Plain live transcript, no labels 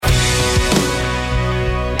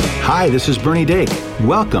Hi, this is Bernie Dake.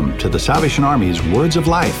 Welcome to the Salvation Army's Words of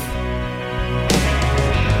Life.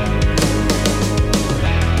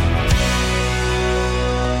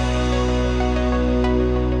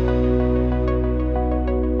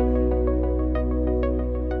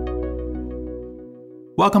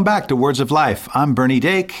 Welcome back to Words of Life. I'm Bernie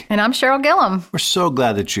Dake. And I'm Cheryl Gillum. We're so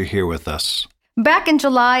glad that you're here with us. Back in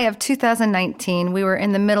July of 2019, we were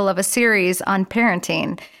in the middle of a series on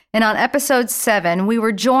parenting. And on episode 7, we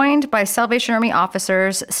were joined by Salvation Army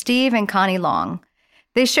officers Steve and Connie Long.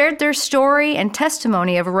 They shared their story and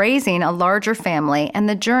testimony of raising a larger family and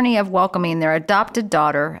the journey of welcoming their adopted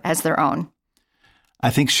daughter as their own. I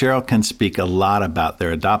think Cheryl can speak a lot about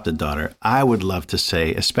their adopted daughter. I would love to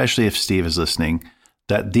say, especially if Steve is listening,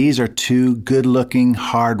 that these are two good-looking,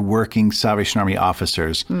 hard-working Salvation Army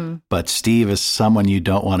officers, but Steve is someone you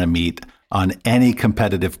don't want to meet on any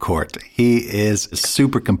competitive court. He is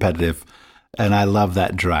super competitive, and I love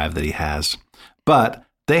that drive that he has. But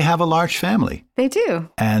they have a large family. They do.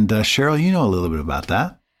 And Cheryl, you know a little bit about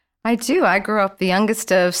that. I do. I grew up the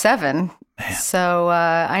youngest of 7. Man. So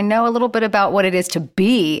I know a little bit about what it is to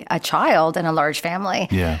be a child in a large family,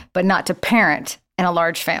 but not to parent in a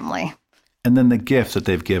large family. And then the gift that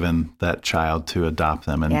they've given that child to adopt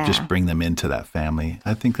them and just bring them into that family.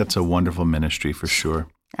 I think that's a wonderful ministry for sure.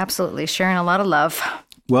 Absolutely. Sharing a lot of love.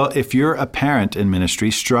 Well, if you're a parent in ministry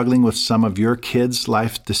struggling with some of your kids'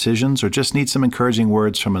 life decisions or just need some encouraging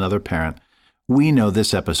words from another parent, we know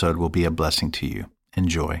this episode will be a blessing to you.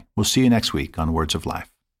 Enjoy. We'll see you next week on Words of Life.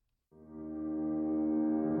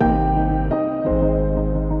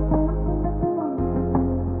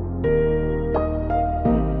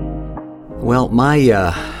 Well,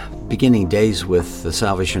 my beginning days with the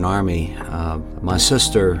Salvation Army, my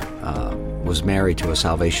sister was married to a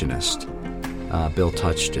Salvationist, Bill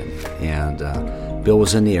Touchton, and Bill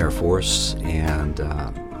was in the Air Force, and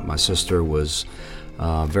my sister was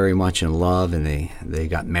very much in love, and they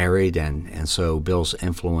got married, and so Bill's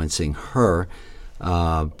influencing her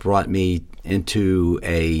brought me into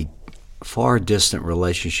a far distant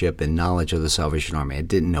relationship and knowledge of the Salvation Army. I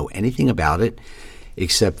didn't know anything about it,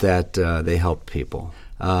 except that they helped people.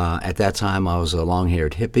 At that time, I was a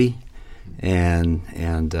long-haired hippie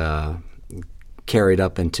and carried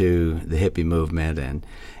up into the hippie movement.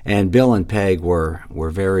 And Bill and Peg were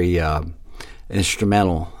very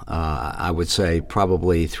instrumental, I would say,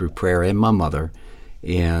 probably through prayer and my mother,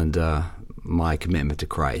 and my commitment to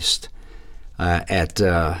Christ. At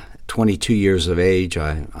 22 years of age,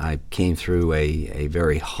 I came through a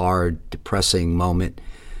very hard, depressing moment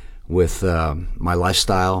with my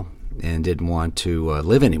lifestyle and didn't want to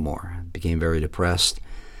live anymore. Became very depressed.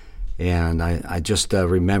 And I just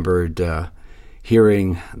remembered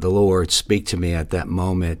hearing the Lord speak to me at that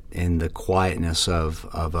moment in the quietness of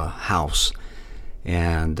a house.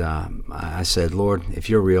 And I said, Lord, if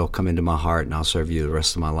you're real, come into my heart and I'll serve you the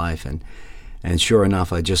rest of my life. And sure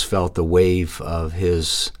enough, I just felt the wave of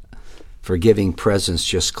his forgiving presence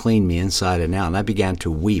just clean me inside and out. And I began to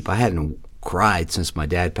weep. I hadn't cried since my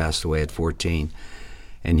dad passed away at 14.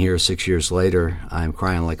 And here, 6 years later, I'm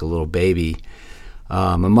crying like a little baby.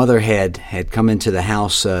 My mother had come into the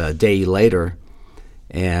house a day later,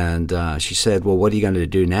 and she said, well, what are you going to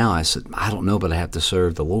do now? I said, I don't know, but I have to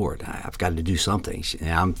serve the Lord. I've got to do something.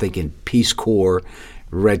 And I'm thinking Peace Corps,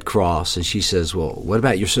 Red Cross. And she says, well, what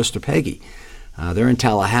about your sister Peggy? They're in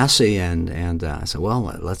Tallahassee. And I said, well,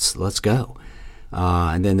 let's go.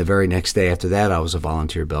 And then the very next day after that, I was a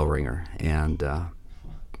volunteer bell ringer. And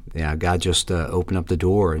God just opened up the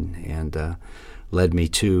door and led me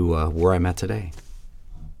to where I'm at today.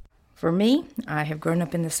 For me, I have grown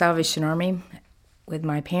up in the Salvation Army with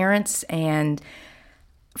my parents, and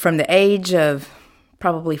from the age of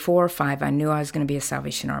probably 4 or 5, I knew I was going to be a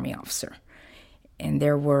Salvation Army officer. And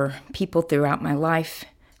there were people throughout my life,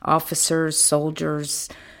 officers, soldiers,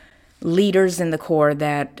 leaders in the Corps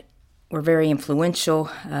that were very influential.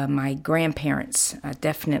 My grandparents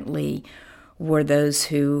definitely were those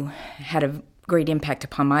who had a great impact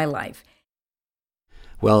upon my life.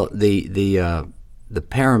 Well, the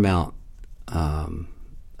paramount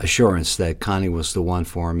assurance that Connie was the one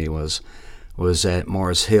for me was at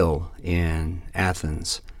Mars Hill in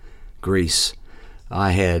Athens, Greece.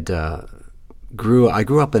 I grew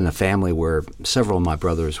up in a family where several of my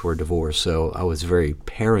brothers were divorced, so I was very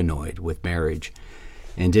paranoid with marriage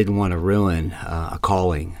and didn't want to ruin a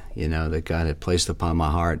calling, that God had placed upon my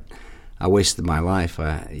heart. I wasted my life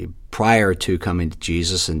prior to coming to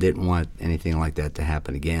Jesus and didn't want anything like that to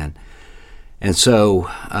happen again. And so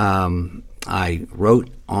I wrote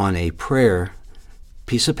on a prayer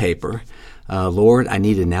piece of paper, Lord, I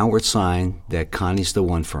need an outward sign that Connie's the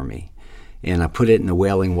one for me. and I put it in the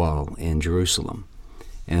Wailing Wall in Jerusalem.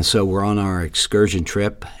 And so we're on our excursion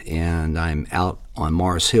trip, and I'm out on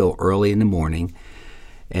Mars Hill early in the morning,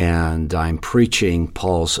 and I'm preaching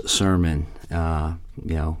Paul's sermon,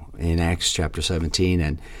 in Acts chapter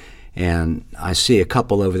 17, and I see a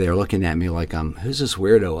couple over there looking at me like, who's this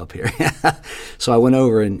weirdo up here? So I went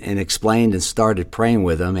over and explained and started praying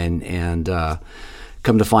with them, and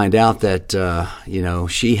come to find out that,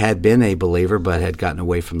 she had been a believer but had gotten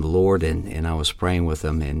away from the Lord, and I was praying with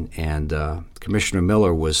them, and Commissioner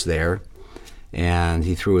Miller was there, and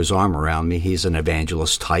he threw his arm around me. He's an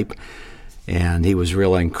evangelist type, and he was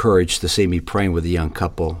really encouraged to see me praying with a young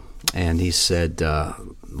couple, and he said,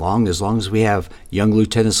 as long as we have young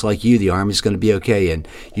lieutenants like you, the Army's going to be okay. And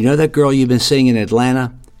you know that girl you've been seeing in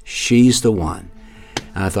Atlanta? She's the one.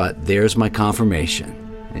 And I thought, there's my confirmation.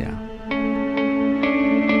 Yeah.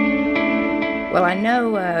 Well, I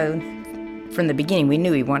know from the beginning we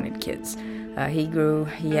knew he wanted kids. He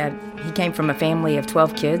came from a family of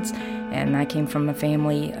 12 kids, and I came from a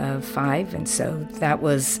family of 5, and so that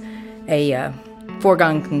was a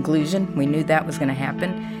foregone conclusion. We knew that was going to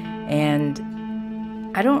happen, and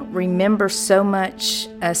I don't remember so much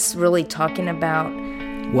us really talking about.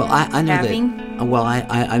 Well, I know having. that. Well,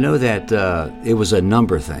 I know that it was a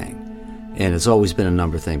number thing, and it's always been a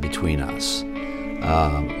number thing between us.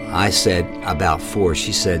 I said about 4.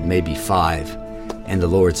 She said maybe 5, and the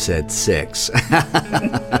Lord said 6.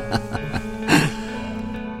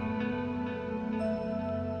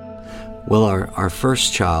 Well, our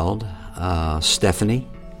first child, Stephanie,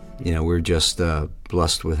 we were just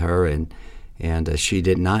blessed with her, and she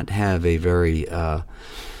did not have a very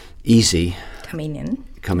easy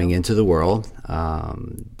coming into the world.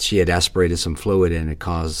 She had aspirated some fluid, and it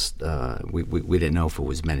caused, we didn't know if it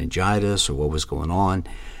was meningitis or what was going on.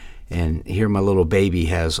 And here my little baby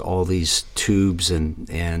has all these tubes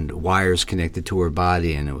and wires connected to her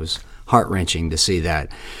body, and it was heart-wrenching to see that.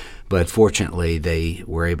 But fortunately, they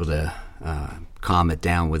were able to calm it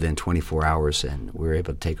down within 24 hours, and we were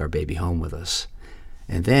able to take our baby home with us.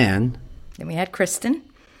 And then we had Kristen,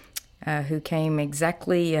 who came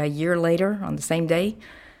exactly a year later on the same day.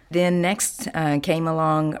 Then next came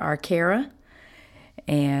along our Kara,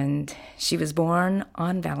 and she was born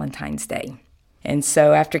on Valentine's Day. And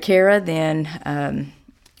so after Kara, then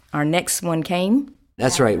our next one came.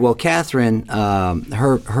 That's right. Well, Catherine,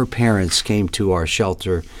 her parents came to our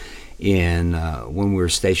shelter when we were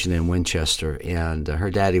stationed in Winchester, and her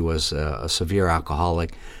daddy was a severe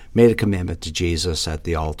alcoholic, made a commitment to Jesus at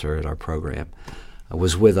the altar at our program,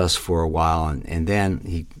 was with us for a while, and then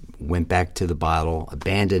he went back to the bottle,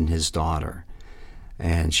 abandoned his daughter,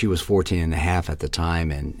 and she was 14 and a half at the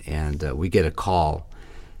time, and we get a call.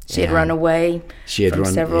 She had run away from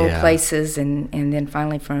several places, and then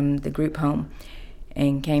finally from the group home,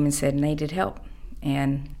 and came and said needed help.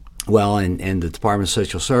 And the Department of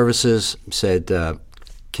Social Services said,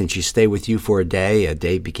 can she stay with you for a day? A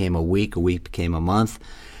day became a week became a month.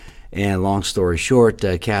 And long story short,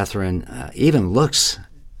 Catherine even looks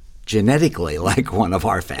genetically like one of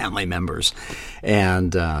our family members,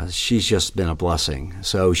 and she's just been a blessing.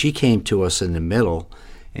 So she came to us in the middle,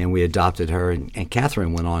 and we adopted her, and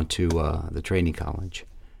Catherine went on to the training college.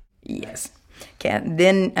 Yes.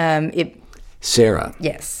 Then Sarah.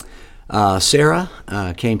 Yes. Sarah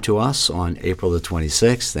came to us on April the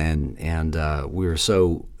 26th, and we were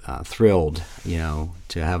so thrilled,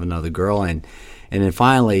 to have another girl. And then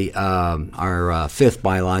finally, our fifth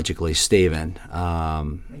biologically, Stephen,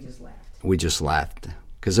 we just laughed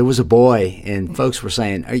because it was a boy, and folks were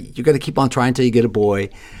saying, you're going to keep on trying until you get a boy.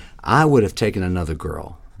 I would have taken another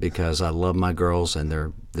girl because I love my girls, and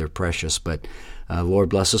they're precious. But Lord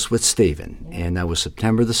bless us with Stephen, and that was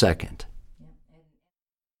September the 2nd.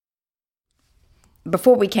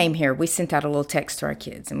 Before we came here, we sent out a little text to our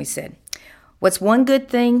kids, and we said, what's one good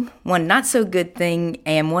thing, one not so good thing,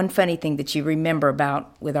 and one funny thing that you remember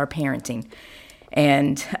about with our parenting?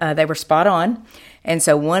 And they were spot on. And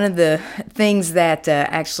so one of the things that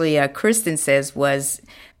actually Kristen says was,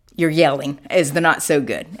 your yelling is the not so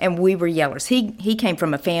good. And we were yellers. He came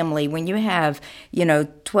from a family, when you have,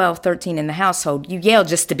 12, 13 in the household, you yell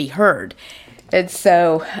just to be heard. And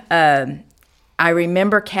so I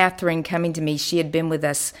remember Catherine coming to me. She had been with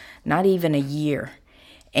us not even a year.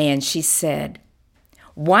 And she said,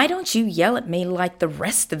 why don't you yell at me like the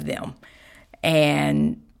rest of them?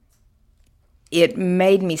 And it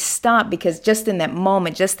made me stop, because just in that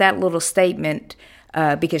moment, just that little statement,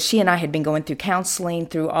 because she and I had been going through counseling,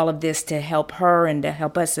 through all of this to help her and to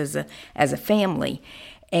help us as a family.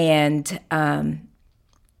 And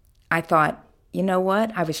I thought, you know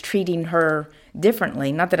what? I was treating her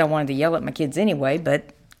differently. Not that I wanted to yell at my kids anyway,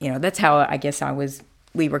 but That's how I guess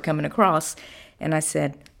we were coming across. And I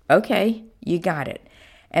said, okay, you got it.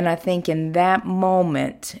 And I think in that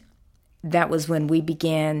moment, that was when we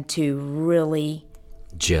began to really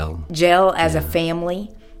gel as a family.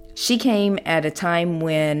 She came at a time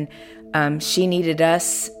when she needed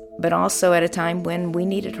us, but also at a time when we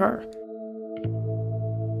needed her.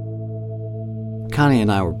 Connie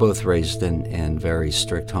and I were both raised in very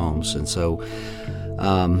strict homes, and so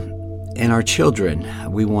and our children,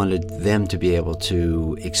 we wanted them to be able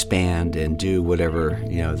to expand and do whatever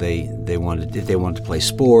they wanted. If they wanted to play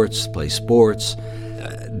sports.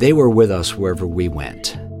 They were with us wherever we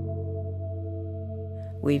went.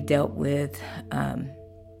 We've dealt with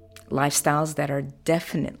lifestyles that are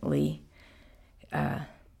definitely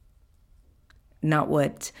not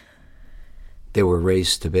what they were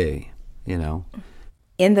raised to be,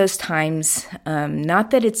 In those times,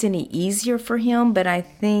 not that it's any easier for him, but I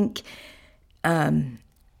think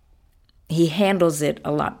he handles it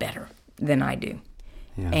a lot better than I do.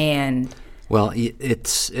 Yeah. And well,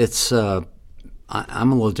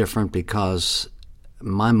 I'm a little different because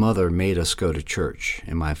my mother made us go to church,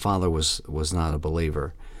 and my father was not a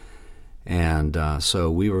believer. And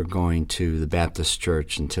so we were going to the Baptist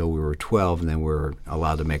church until we were 12, and then we were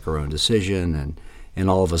allowed to make our own decision. And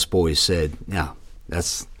all of us boys said, "No,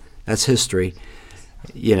 that's history.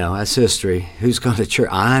 That's history. Who's going to church?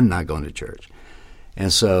 I'm not going to church."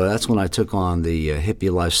 And so that's when I took on the hippie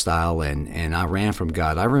lifestyle, and I ran from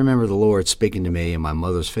God. I remember the Lord speaking to me in my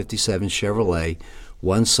mother's 57 Chevrolet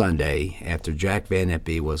one Sunday after Jack Van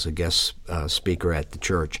Impe was a guest speaker at the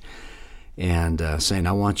church, and saying,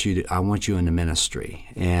 I want you in the ministry.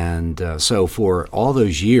 And so for all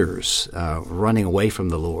those years, running away from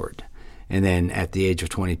the Lord, and then at the age of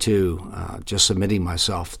 22, just submitting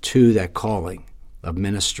myself to that calling of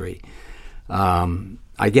ministry.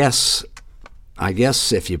 I guess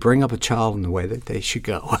if you bring up a child in the way that they should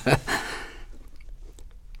go,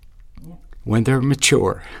 when they're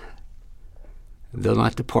mature, they'll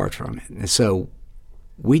not depart from it. And so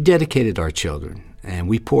we dedicated our children, and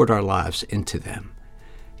we poured our lives into them.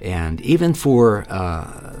 And even for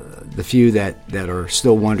the few that are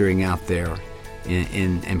still wandering out there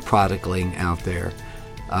and prodigaling out there,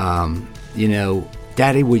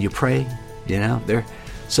 Daddy, will you pray?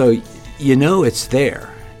 So it's there.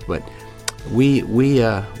 But we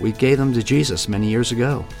gave them to Jesus many years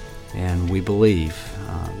ago, and we believe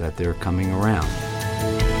that they're coming around.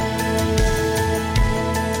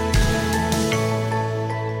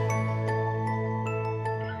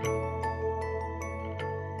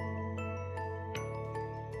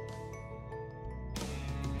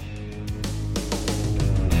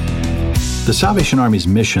 The Salvation Army's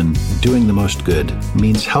mission, doing the most good,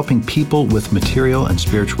 means helping people with material and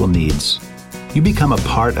spiritual needs. You become a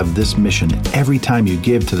part of this mission every time you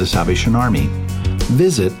give to the Salvation Army.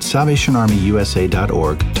 Visit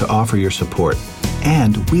salvationarmyusa.org to offer your support,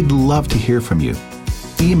 and we'd love to hear from you.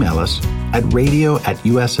 Email us at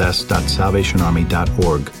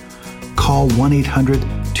radio@uss.salvationarmy.org. Call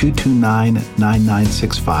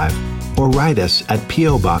 1-800-229-9965 or write us at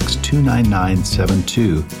P.O. Box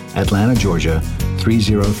 29972, Atlanta, Georgia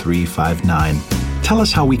 30359. Tell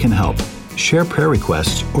us how we can help. Share prayer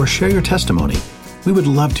requests or share your testimony. We would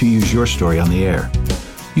love to use your story on the air.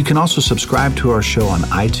 You can also subscribe to our show on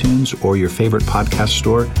iTunes or your favorite podcast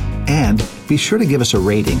store, and be sure to give us a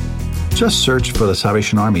rating. Just search for the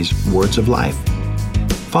Salvation Army's Words of Life.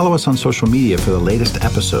 Follow us on social media for the latest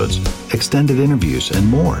episodes, extended interviews, and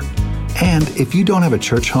more. And if you don't have a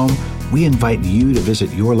church home, we invite you to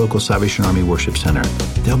visit your local Salvation Army Worship Center.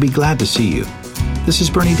 They'll be glad to see you. This is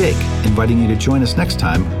Bernie Dake, inviting you to join us next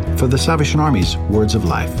time for the Salvation Army's Words of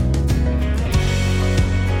Life.